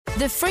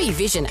The free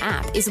Vision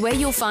app is where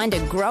you'll find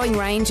a growing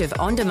range of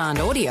on-demand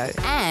audio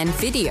and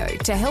video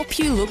to help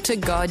you look to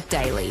God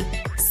daily.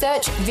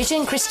 Search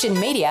Vision Christian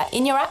Media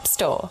in your app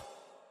store.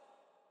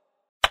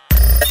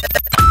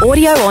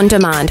 Audio on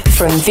demand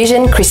from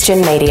Vision Christian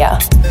Media.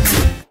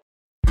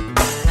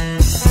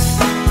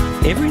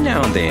 Every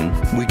now and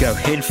then, we go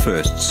head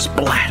first,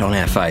 splat on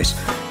our face.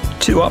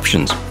 Two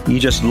options. You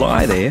just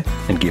lie there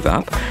and give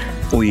up,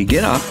 or you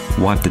get up,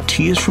 wipe the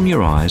tears from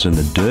your eyes and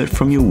the dirt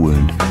from your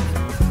wound,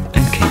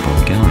 and keep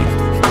on going.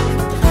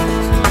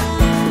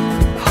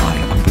 Hi,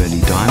 I'm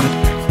Bernie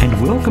Diamond,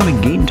 and welcome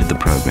again to the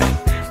program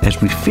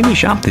as we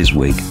finish up this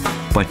week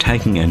by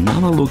taking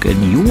another look at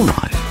your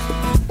life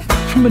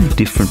from a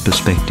different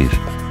perspective.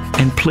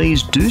 And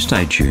please do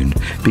stay tuned,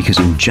 because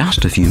in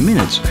just a few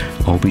minutes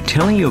I'll be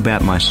telling you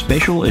about my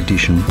special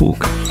edition book.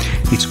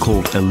 It's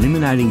called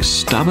Eliminating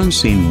Stubborn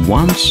Sin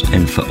Once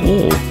and for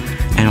All,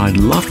 and I'd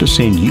love to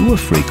send you a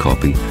free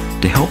copy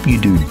to help you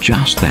do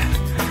just that.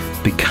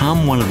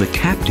 Become one of the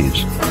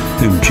captives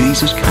whom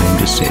Jesus came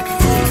to set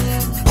free.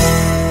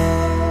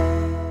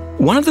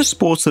 One of the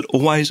sports that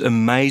always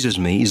amazes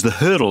me is the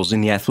hurdles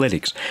in the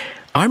athletics.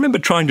 I remember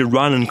trying to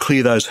run and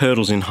clear those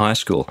hurdles in high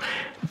school,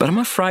 but I'm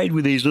afraid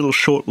with these little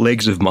short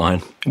legs of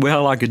mine,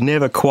 well, I could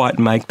never quite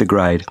make the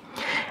grade.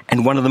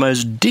 And one of the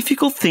most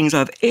difficult things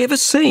I've ever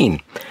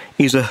seen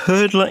is a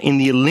hurdler in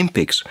the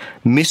Olympics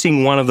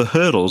missing one of the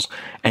hurdles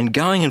and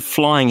going and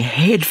flying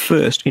head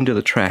first into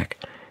the track.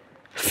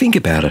 Think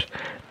about it.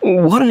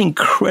 What an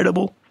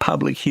incredible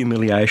public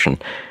humiliation.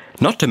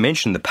 Not to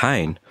mention the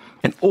pain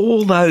and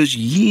all those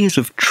years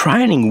of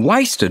training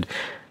wasted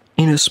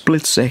in a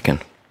split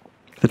second.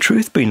 The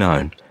truth be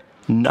known,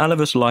 none of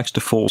us likes to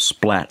fall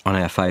splat on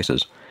our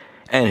faces.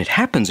 And it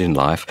happens in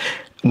life.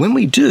 When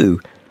we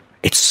do,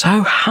 it's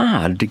so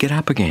hard to get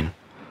up again.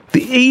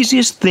 The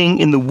easiest thing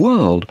in the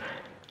world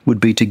would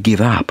be to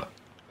give up.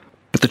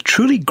 But the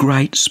truly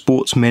great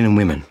sportsmen and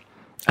women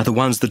are the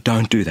ones that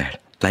don't do that.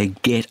 They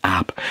get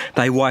up.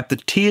 They wipe the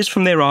tears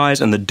from their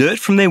eyes and the dirt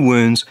from their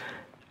wounds,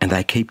 and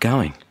they keep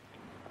going.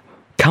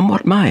 Come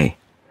what may,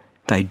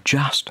 they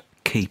just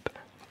keep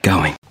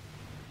going.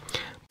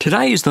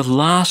 Today is the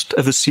last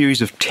of a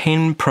series of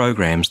 10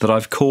 programs that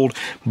I've called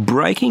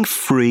Breaking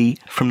Free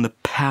from the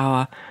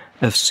Power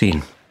of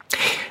Sin.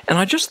 And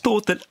I just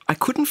thought that I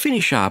couldn't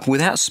finish up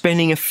without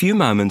spending a few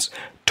moments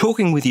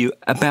talking with you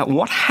about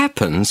what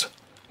happens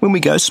when we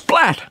go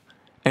splat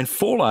and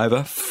fall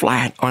over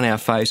flat on our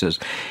faces.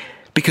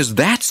 Because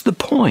that's the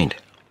point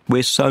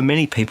where so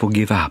many people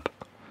give up.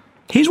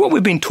 Here's what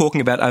we've been talking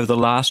about over the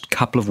last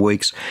couple of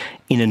weeks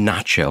in a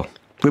nutshell.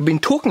 We've been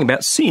talking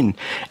about sin,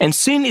 and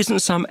sin isn't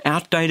some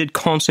outdated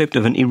concept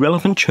of an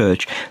irrelevant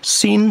church.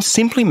 Sin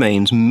simply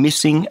means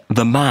missing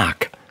the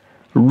mark,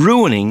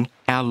 ruining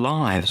our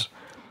lives.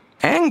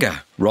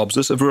 Anger robs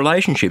us of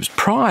relationships.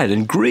 Pride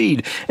and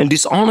greed and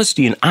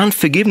dishonesty and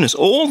unforgiveness,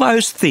 all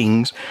those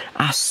things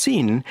are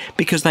sin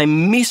because they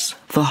miss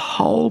the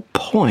whole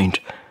point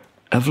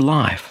of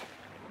life.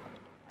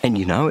 And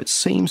you know, it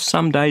seems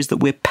some days that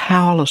we're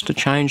powerless to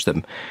change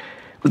them.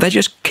 They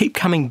just keep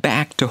coming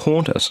back to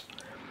haunt us.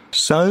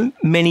 So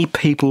many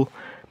people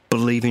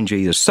believe in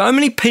Jesus. So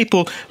many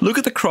people look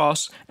at the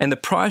cross and the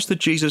price that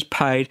Jesus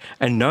paid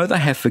and know they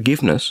have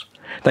forgiveness.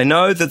 They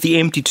know that the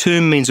empty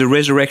tomb means a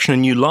resurrection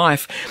and new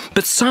life,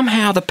 but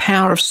somehow the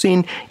power of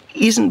sin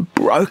isn't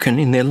broken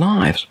in their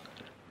lives.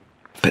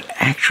 But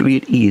actually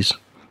it is.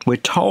 We're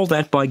told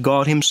that by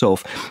God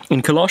himself.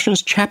 In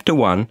Colossians chapter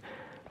 1,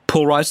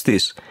 Paul writes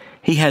this: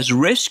 He has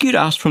rescued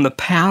us from the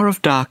power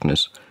of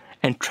darkness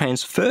and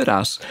transferred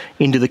us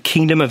into the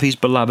kingdom of his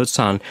beloved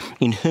Son,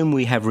 in whom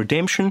we have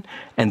redemption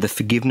and the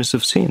forgiveness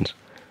of sins.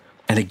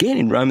 And again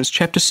in Romans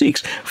chapter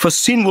 6, for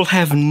sin will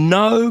have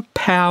no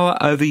power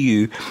over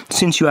you,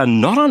 since you are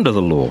not under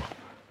the law,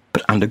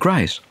 but under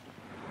grace.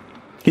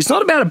 It's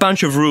not about a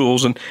bunch of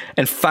rules and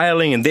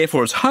failing and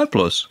therefore it's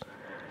hopeless.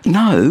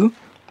 No,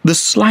 the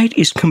slate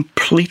is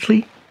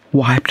completely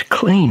wiped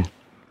clean.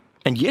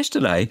 And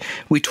yesterday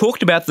we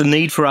talked about the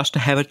need for us to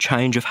have a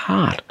change of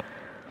heart.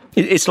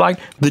 It's like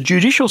the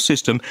judicial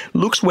system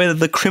looks whether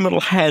the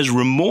criminal has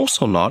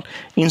remorse or not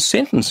in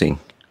sentencing.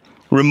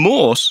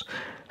 Remorse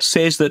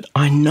says that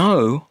I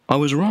know I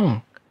was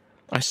wrong.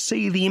 I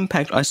see the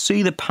impact, I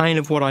see the pain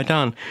of what I've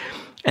done.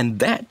 And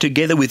that,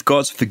 together with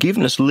God's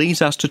forgiveness,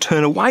 leads us to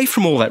turn away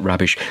from all that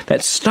rubbish,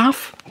 that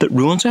stuff that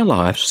ruins our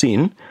lives,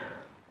 sin,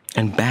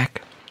 and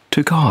back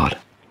to God.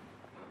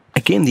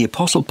 Again, the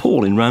Apostle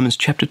Paul in Romans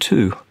chapter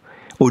 2.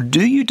 Or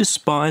do you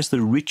despise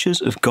the riches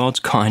of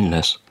God's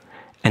kindness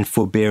and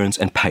forbearance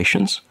and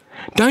patience?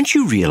 Don't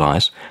you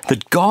realize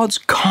that God's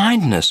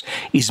kindness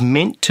is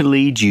meant to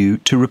lead you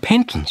to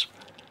repentance?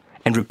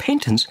 And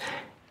repentance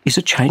is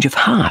a change of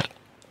heart.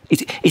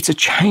 It's a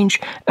change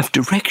of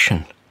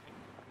direction.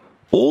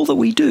 All that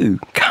we do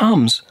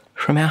comes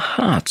from our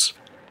hearts.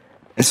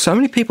 And so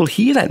many people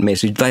hear that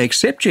message, they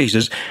accept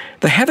Jesus,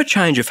 they have a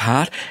change of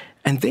heart,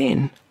 and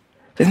then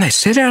they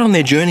set out on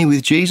their journey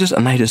with Jesus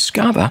and they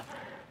discover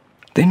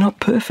they're not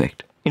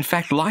perfect. In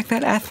fact, like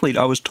that athlete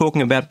I was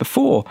talking about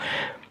before,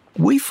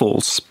 we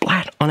fall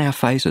splat on our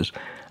faces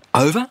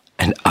over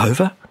and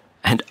over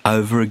and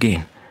over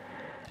again.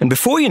 And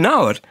before you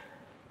know it,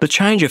 the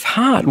change of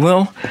heart,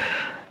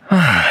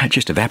 it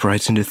just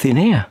evaporates into thin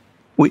air.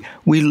 We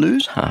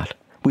lose heart.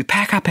 We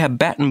pack up our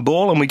bat and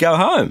ball and we go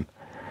home.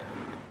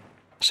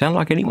 Sound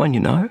like anyone you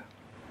know?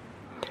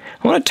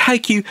 I want to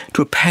take you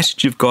to a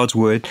passage of God's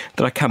Word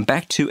that I come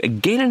back to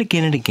again and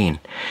again and again.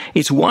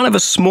 It's one of a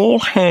small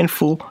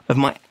handful of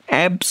my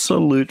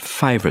absolute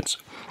favourites.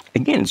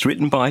 Again, it's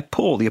written by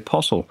Paul the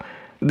Apostle.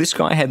 This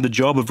guy had the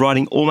job of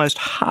writing almost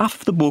half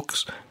of the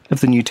books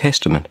of the New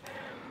Testament.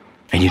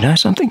 And you know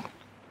something?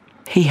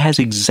 He has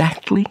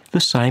exactly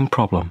the same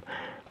problem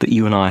that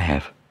you and I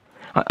have.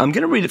 I'm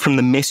going to read it from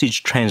the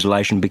Message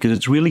translation because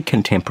it's really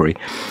contemporary.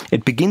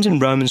 It begins in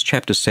Romans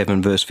chapter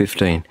 7, verse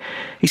 15.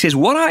 He says,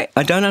 "What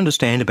I don't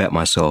understand about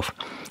myself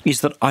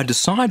is that I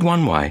decide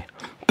one way,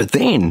 but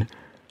then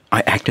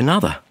I act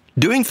another,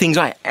 doing things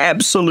I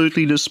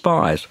absolutely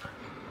despise.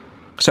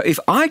 So if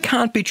I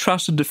can't be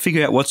trusted to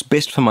figure out what's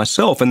best for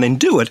myself and then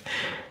do it,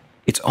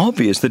 it's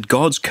obvious that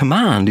God's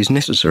command is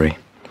necessary.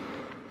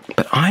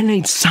 But I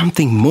need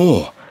something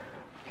more."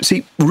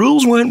 See,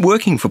 rules weren't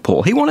working for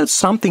Paul. He wanted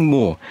something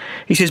more.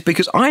 He says,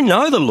 "Because I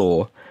know the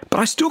law, but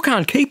I still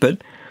can't keep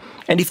it.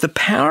 And if the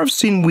power of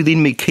sin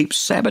within me keeps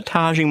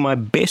sabotaging my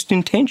best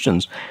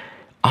intentions,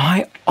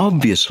 I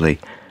obviously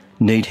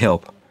need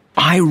help.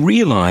 I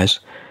realise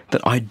that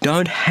I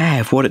don't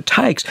have what it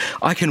takes.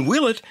 I can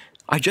will it,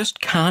 I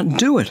just can't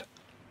do it."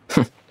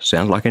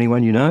 Sound like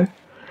anyone you know?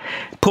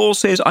 Paul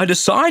says, "I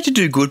decide to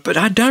do good, but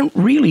I don't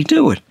really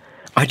do it.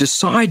 I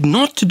decide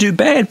not to do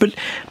bad, but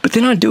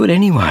then I do it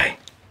anyway.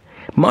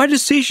 My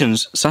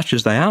decisions, such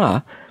as they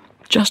are,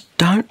 just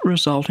don't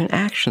result in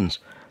actions.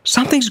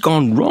 Something's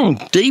gone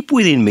wrong deep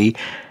within me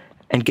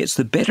and gets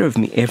the better of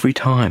me every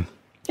time.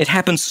 It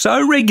happens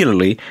so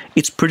regularly,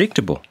 it's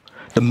predictable.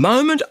 The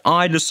moment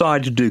I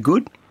decide to do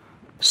good,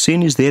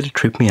 sin is there to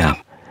trip me up.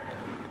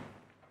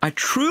 I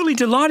truly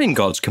delight in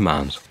God's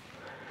commands,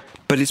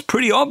 but it's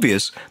pretty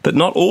obvious that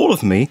not all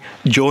of me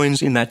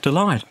joins in that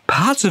delight.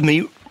 Parts of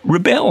me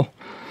rebel.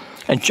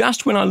 And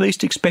just when I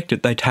least expect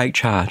it, they take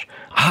charge.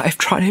 I've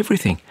tried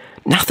everything.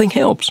 Nothing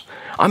helps.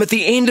 I'm at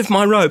the end of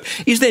my rope.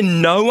 Is there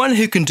no one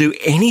who can do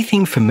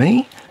anything for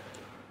me?"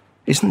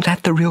 Isn't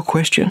that the real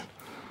question?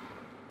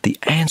 The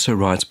answer,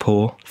 writes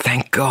Paul,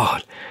 thank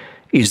God,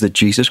 is that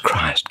Jesus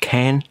Christ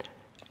can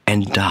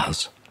and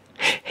does.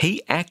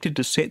 He acted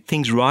to set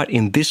things right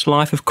in this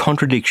life of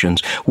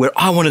contradictions, where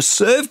I want to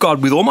serve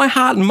God with all my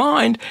heart and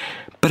mind,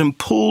 but am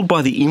pulled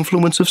by the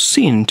influence of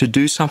sin to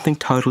do something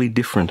totally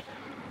different.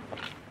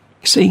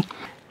 You see,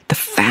 the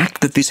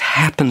fact that this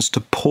happens to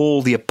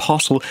Paul the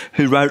Apostle,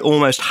 who wrote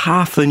almost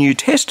half the New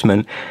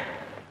Testament,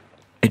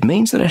 it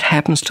means that it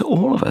happens to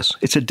all of us.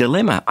 It's a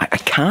dilemma. I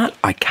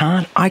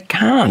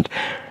can't.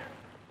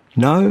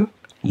 No,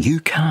 you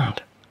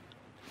can't.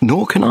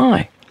 Nor can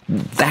I.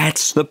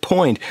 That's the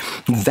point.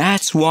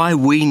 That's why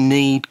we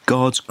need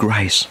God's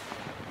grace.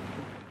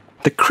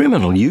 The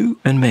criminal, you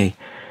and me,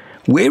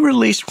 we're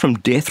released from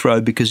death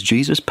row because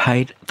Jesus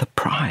paid the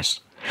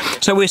price.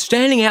 So we're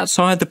standing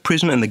outside the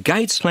prison and the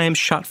gate slams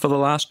shut for the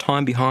last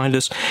time behind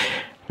us.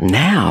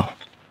 Now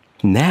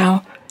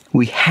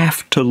we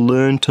have to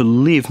learn to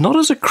live, not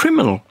as a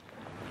criminal,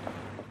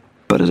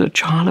 but as a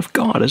child of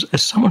God,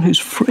 as someone who's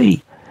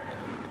free.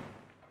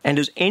 And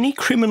as any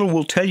criminal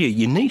will tell you,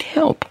 you need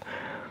help.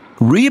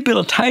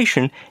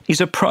 Rehabilitation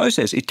is a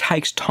process. It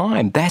takes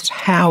time. That's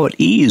how it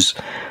is.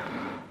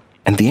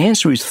 And the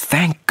answer is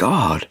thank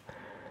God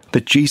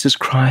that Jesus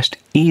Christ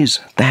is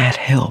that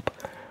help.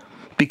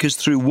 Because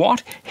through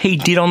what he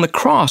did on the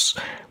cross,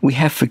 we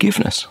have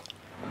forgiveness.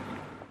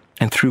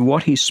 And through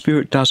what his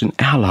Spirit does in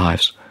our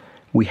lives,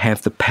 we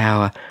have the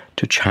power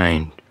to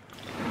change.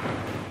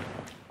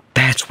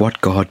 That's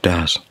what God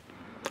does.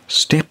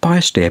 Step by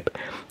step,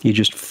 you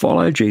just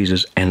follow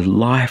Jesus and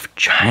life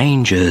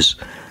changes.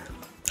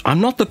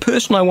 I'm not the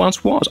person I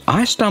once was.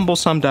 I stumble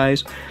some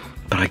days,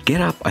 but I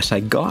get up, I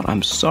say, "God,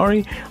 I'm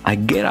sorry." I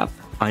get up,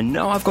 I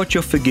know I've got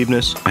your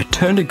forgiveness. I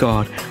turn to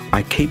God,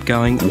 I keep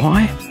going.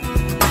 Why?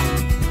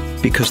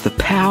 Because the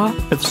power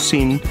of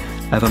sin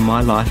over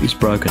my life is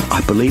broken.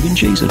 I believe in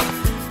Jesus,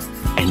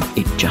 and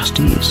it just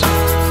is.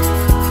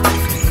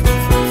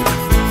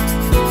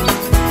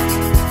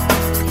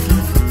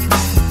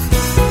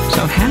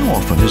 So how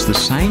often has the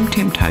same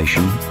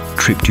temptation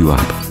tripped you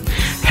up?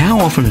 How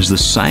often has the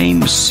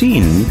same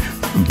sin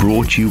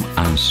brought you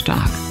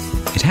unstuck?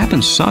 It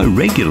happens so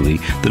regularly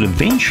that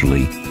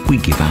eventually we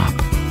give up.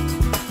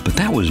 But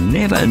that was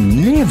never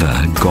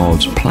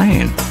God's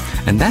plan.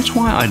 And that's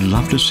why I'd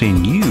love to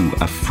send you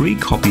a free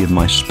copy of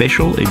my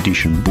special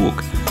edition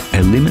book,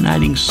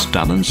 Eliminating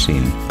Stubborn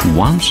Sin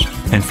Once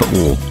and for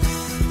All.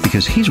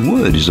 Because his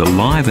word is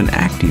alive and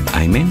active,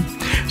 amen?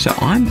 So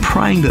I'm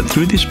praying that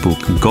through this book,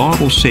 God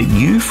will set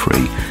you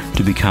free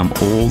to become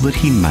all that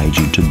he made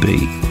you to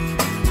be.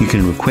 You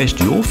can request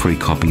your free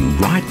copy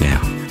right now.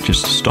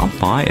 Just stop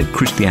by at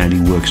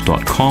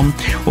ChristianityWorks.com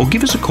or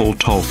give us a call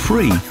toll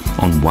free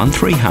on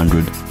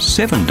 1300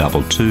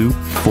 722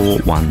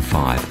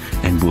 415.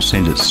 and we'll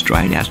send it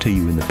straight out to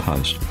you in the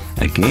post.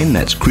 Again,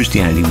 that's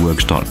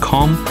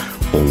ChristianityWorks.com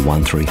or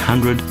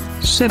 1300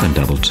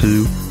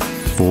 722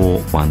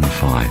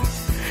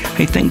 415.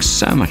 Hey, thanks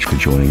so much for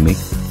joining me.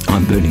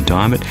 I'm Berni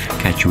Dymet.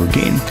 Catch you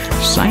again,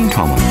 same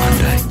time on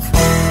Monday,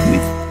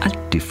 with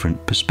a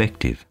different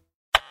perspective.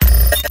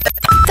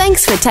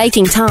 Thanks for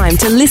taking time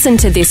to listen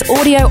to this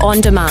audio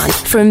on demand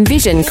from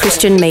Vision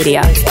Christian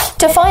Media.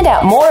 To find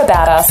out more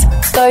about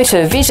us, go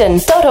to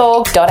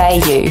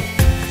vision.org.au.